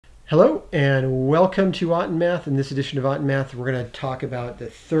Hello and welcome to Aughton Math. In this edition of Aughton Math, we're going to talk about the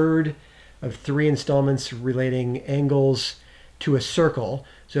third of three installments relating angles to a circle.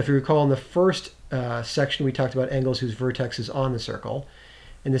 So if you recall, in the first section we talked about angles whose vertex is on the circle.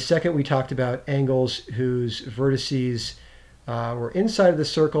 In the second we talked about angles whose vertices were inside of the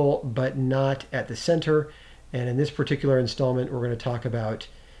circle but not at the center. And in this particular installment we're going to talk about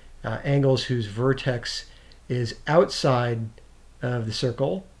angles whose vertex is outside of the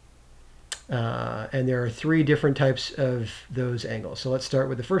circle. And there are three different types of those angles. So let's start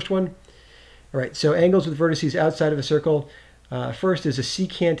with the first one. All right, so angles with vertices outside of a circle. First is a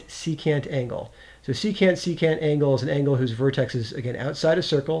secant-secant angle. So secant-secant angle is an angle whose vertex is, again, outside a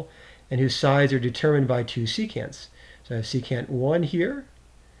circle and whose sides are determined by two secants. So I have secant 1 here,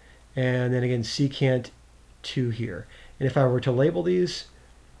 and then again secant 2 here. And if I were to label these,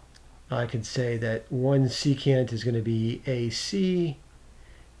 I could say that one secant is going to be AC,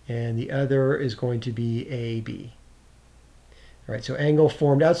 and the other is going to be AB. All right, so angle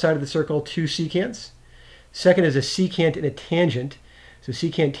formed outside of the circle, two secants. Second is a secant and a tangent. So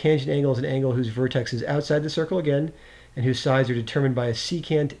secant-tangent angle is an angle whose vertex is outside the circle again, and whose sides are determined by a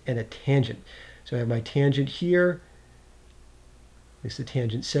secant and a tangent. So I have my tangent here. This is the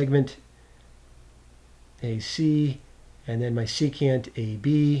tangent segment, AC, and then my secant,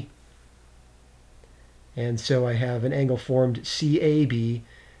 AB. And so I have an angle formed CAB.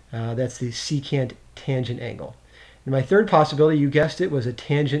 That's the secant-tangent angle. And my third possibility, you guessed it, was a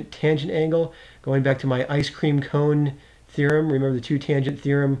tangent-tangent angle. Going back to my ice cream cone theorem, remember the two-tangent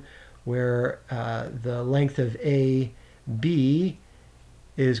theorem, where the length of AB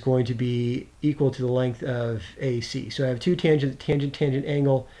is going to be equal to the length of AC. So I have two tangents. Tangent-tangent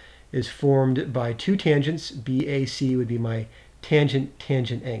angle is formed by two tangents. BAC would be my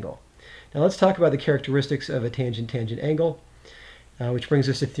tangent-tangent angle. Now let's talk about the characteristics of a tangent-tangent angle. Which brings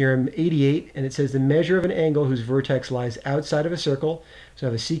us to theorem 88, and it says the measure of an angle whose vertex lies outside of a circle, so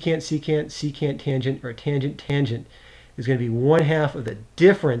I have a secant-secant, secant-tangent, or a tangent-tangent, is going to be 1/2 of the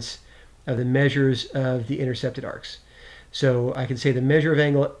difference of the measures of the intercepted arcs. So I can say the measure of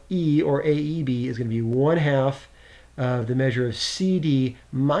angle E, or AEB, is going to be 1/2 of the measure of CD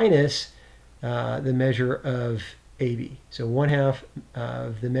minus the measure of AB. So 1/2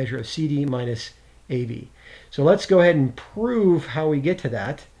 of the measure of CD minus AB. So let's go ahead and prove how we get to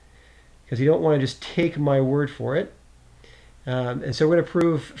that, because you don't want to just take my word for it. And so we're going to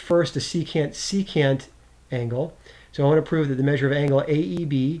prove first a secant-secant angle. So I want to prove that the measure of angle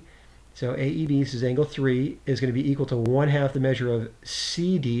AEB, so AEB, this is angle 3, is going to be equal to 1/2 the measure of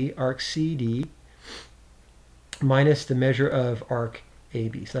CD, arc CD, minus the measure of arc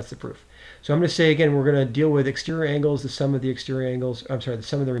AB. So that's the proof. So I'm going to say again, we're going to deal with exterior angles. The sum of the exterior angles, I'm sorry, the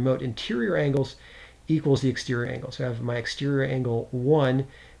sum of the remote interior angles equals the exterior angle. So I have my exterior angle 1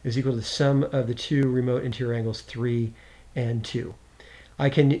 is equal to the sum of the two remote interior angles 3 and 2. I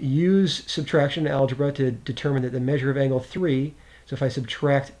can use subtraction algebra to determine that the measure of angle 3, so if I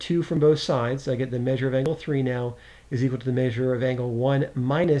subtract 2 from both sides, I get the measure of angle 3 now is equal to the measure of angle 1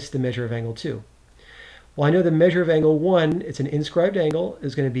 minus the measure of angle 2. Well, I know the measure of angle 1, it's an inscribed angle,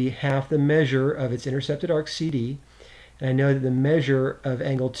 is going to be half the measure of its intercepted arc CD, and I know that the measure of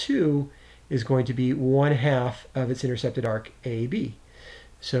angle 2 is going to be 1/2 of its intercepted arc AB.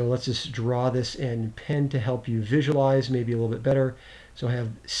 So let's just draw this in pen to help you visualize maybe a little bit better. So I have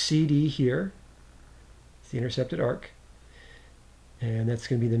CD here, it's the intercepted arc, and that's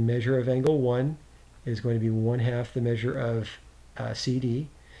going to be the measure of angle 1 is going to be 1/2 the measure of CD,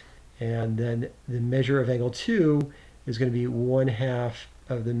 and then the measure of angle 2 is going to be 1/2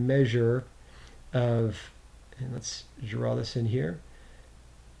 of the measure of, and let's draw this in here,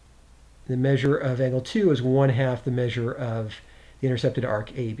 the measure of angle 2 is 1/2 the measure of the intercepted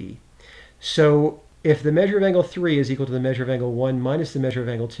arc AB. So if the measure of angle 3 is equal to the measure of angle 1 minus the measure of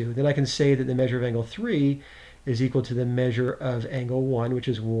angle 2, then I can say that the measure of angle 3 is equal to the measure of angle 1, which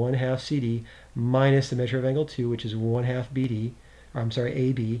is 1/2 CD, minus the measure of angle 2, which is 1/2 BD, or I'm sorry,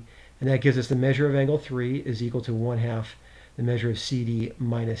 AB, and that gives us the measure of angle 3 is equal to 1/2 the measure of CD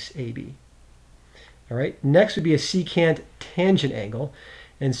minus AB. All right, next would be a secant-tangent angle.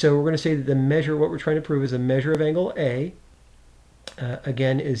 And so we're going to say that the measure, what we're trying to prove is the measure of angle A,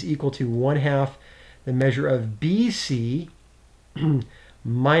 again, is equal to 1/2 the measure of BC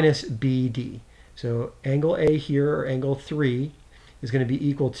minus BD. So angle A here, or angle 3, is going to be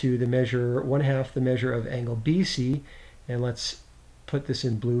equal to the measure, 1/2 the measure of angle BC. And let's put this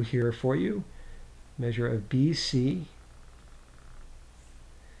in blue here for you. Measure of BC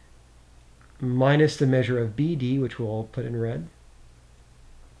minus the measure of BD, which we'll put in red.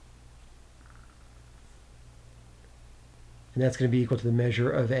 And that's going to be equal to the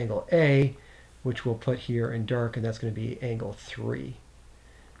measure of angle A, which we'll put here in dark, and that's going to be angle 3.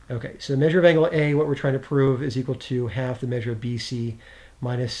 Okay, so the measure of angle A, what we're trying to prove, is equal to half the measure of BC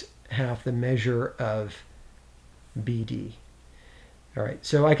minus half the measure of BD. All right,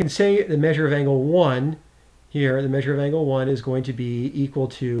 so I can say the measure of angle 1 here, the measure of angle 1 is going to be equal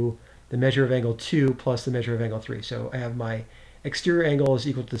to the measure of angle 2 plus the measure of angle 3. So I have my exterior angle is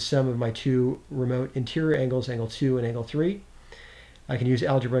equal to the sum of my two remote interior angles, angle 2 and angle 3. I can use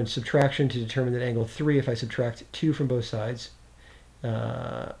algebra and subtraction to determine that angle 3, if I subtract 2 from both sides,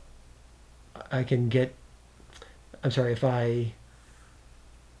 I can get, if I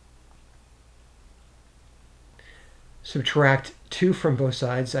subtract 2 from both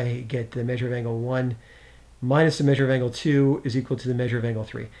sides, I get the measure of angle 1 minus the measure of angle 2 is equal to the measure of angle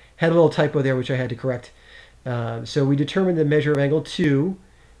 3. Had a little typo there, which I had to correct. So we determined the measure of angle 2,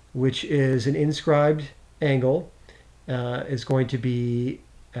 which is an inscribed angle, is going to be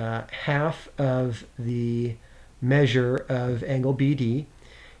half of the measure of angle BD.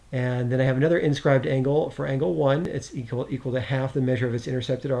 And then I have another inscribed angle for angle 1. It's equal to half the measure of its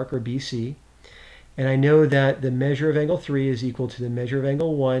intercepted arc, or BC. And I know that the measure of angle 3 is equal to the measure of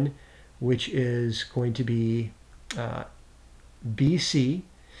angle 1, which is going to be BC.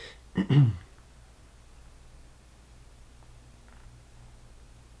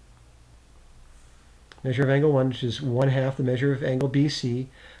 Measure of angle 1, which is 1/2 the measure of angle BC,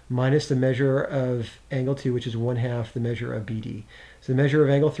 minus the measure of angle 2, which is 1/2 the measure of BD. So the measure of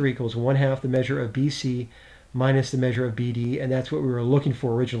angle 3 equals 1/2 the measure of BC minus the measure of BD, and that's what we were looking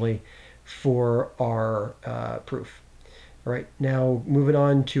for originally for our proof. All right, now moving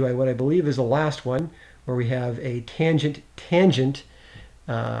on to what I believe is the last one, where we have a tangent-tangent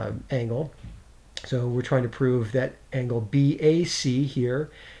angle. So we're trying to prove that angle BAC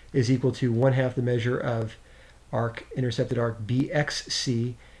here is equal to 1/2 the measure of intercepted arc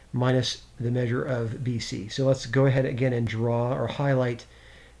BXC minus the measure of BC. So let's go ahead again and draw or highlight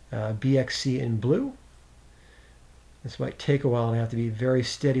BXC in blue. This might take a while, and I have to be very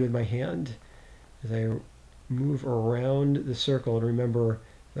steady with my hand as I move around the circle. And remember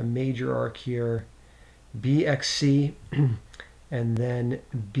the major arc here, BXC, and then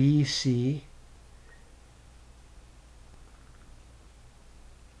BC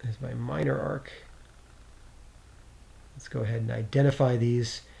is my minor arc. Let's go ahead and identify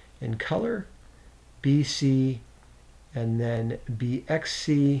these in color. BC, and then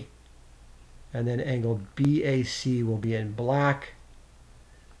BXC, and then angle BAC will be in black.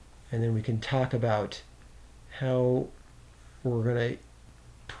 And then we can talk about how we're going to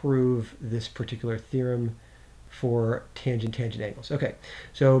prove this particular theorem for tangent-tangent angles. Okay,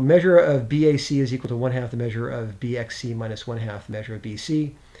 so measure of BAC is equal to 1/2 the measure of BXC minus 1/2 the measure of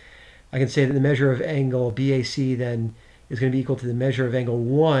BC. I can say that the measure of angle BAC then is going to be equal to the measure of angle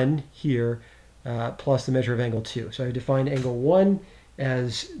 1 here plus the measure of angle 2. So I define angle 1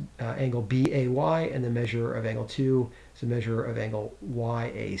 as angle BAY, and the measure of angle 2 is the measure of angle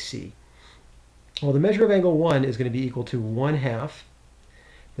YAC. Well, the measure of angle 1 is going to be equal to 1/2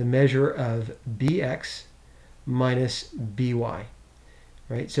 the measure of BX minus BY.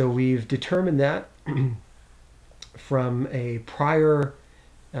 Right? So we've determined that from a prior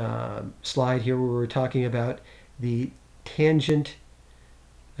slide here where we were talking about the tangent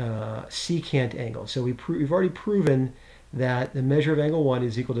secant angle. So we've already proven that the measure of angle 1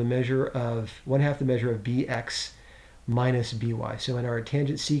 is equal to the measure of 1/2 the measure of BX minus BY. So in our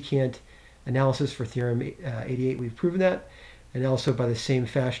tangent secant analysis for theorem 88, we've proven that. And also by the same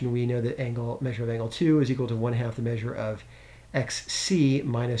fashion, we know that measure of angle 2 is equal to 1/2 the measure of XC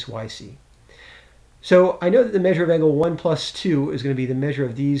minus YC. So I know that the measure of angle 1 plus 2 is going to be the measure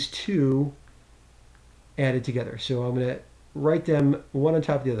of these two added together. So I'm going to write them one on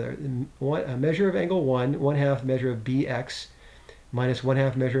top of the other. A measure of angle 1, 1/2 measure of BX minus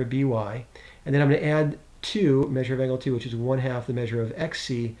 1/2 measure of BY. And then I'm going to add 2, measure of angle 2, which is 1/2 the measure of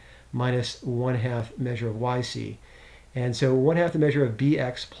XC minus 1/2 measure of YC. And so 1/2 the measure of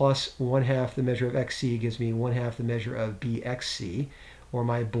BX plus 1/2 the measure of XC gives me 1/2 the measure of BXC, or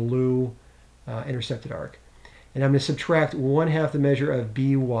my blue intercepted arc. And I'm going to subtract 1/2 the measure of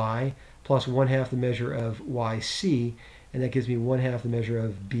BY plus 1/2 the measure of YC, and that gives me 1/2 the measure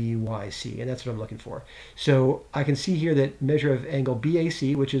of BYC, and that's what I'm looking for. So I can see here that measure of angle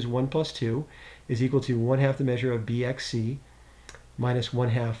BAC, which is 1 plus 2, is equal to 1/2 the measure of BXC minus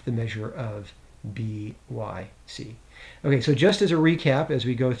 1/2 the measure of BYC. Okay, so just as a recap as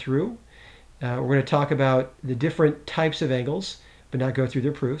we go through, we're going to talk about the different types of angles, but not go through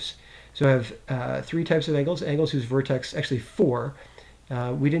their proofs. So I have 3 types of angles, angles whose vertex, actually 4,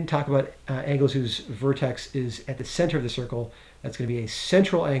 We didn't talk about angles whose vertex is at the center of the circle. That's going to be a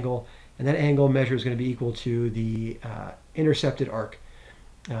central angle, and that angle measure is going to be equal to the intercepted arc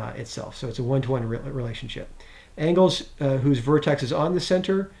itself. So it's a one-to-one relationship. Angles whose vertex is on the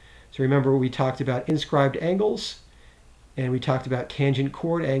center. So remember, we talked about inscribed angles, and we talked about tangent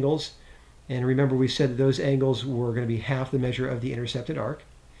chord angles. And remember, we said that those angles were going to be half the measure of the intercepted arc.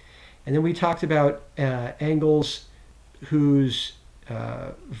 And then we talked about angles whose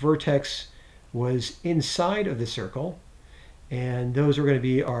vertex was inside of the circle, and those are going to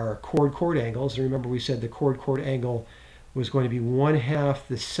be our chord-chord angles. And remember, we said the chord-chord angle was going to be 1/2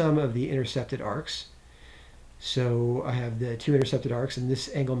 the sum of the intercepted arcs. So I have the two intercepted arcs, and this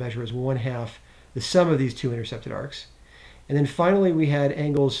angle measure is 1/2 the sum of these two intercepted arcs. And then finally, we had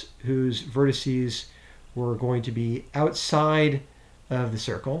angles whose vertices were going to be outside of the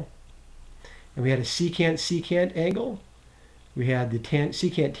circle. And we had a secant-secant angle. We had the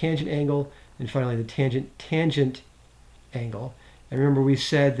secant-tangent angle, and finally the tangent-tangent angle. And remember, we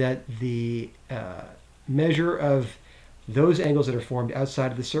said that the measure of those angles that are formed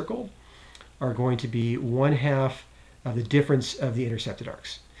outside of the circle are going to be 1/2 of the difference of the intercepted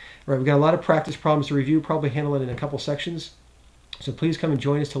arcs. All right, we've got a lot of practice problems to review, probably handle it in a couple sections. So please come and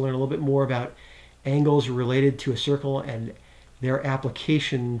join us to learn a little bit more about angles related to a circle and their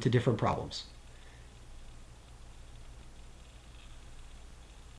application to different problems.